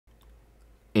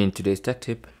In today's tech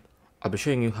tip, I'll be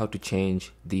showing you how to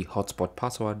change the hotspot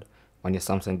password on your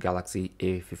Samsung Galaxy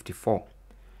A54.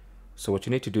 So what you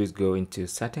need to do is go into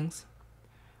settings.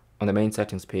 On the main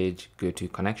settings page, go to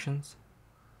connections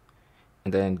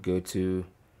and then go to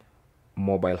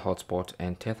Mobile Hotspot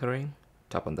and Tethering.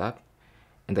 Tap on that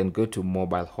and then go to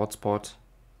Mobile Hotspot.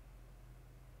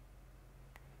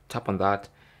 Tap on that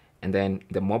and then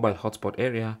the mobile hotspot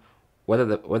area, whether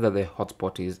the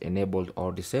hotspot is enabled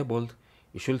or disabled,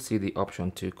 you should see the option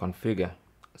to configure.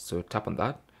 So tap on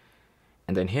that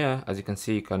and then here, as you can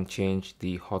see, you can change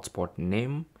the hotspot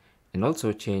name and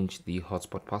also change the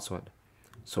hotspot password.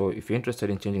 So if you're interested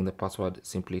in changing the password,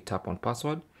 simply tap on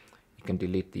password. You can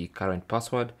delete the current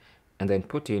password and then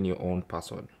put in your own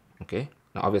password. Okay,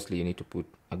 now obviously you need to put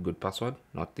a good password,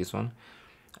 not this one,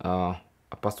 a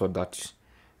password that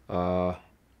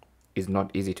is not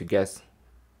easy to guess.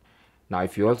 Now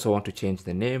if you also want to change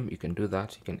the name, you can do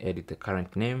that. You can edit the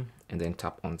current name and then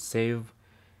tap on save.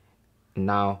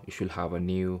 Now you should have a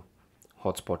new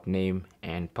hotspot name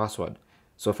and password.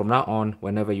 So from now on,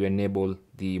 whenever you enable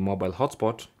the mobile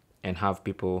hotspot and have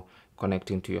people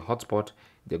connecting to your hotspot,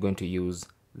 they're going to use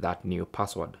that new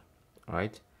password. All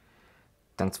right,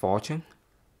 thanks for watching.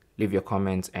 Leave your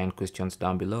comments and questions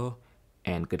down below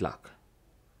and good luck.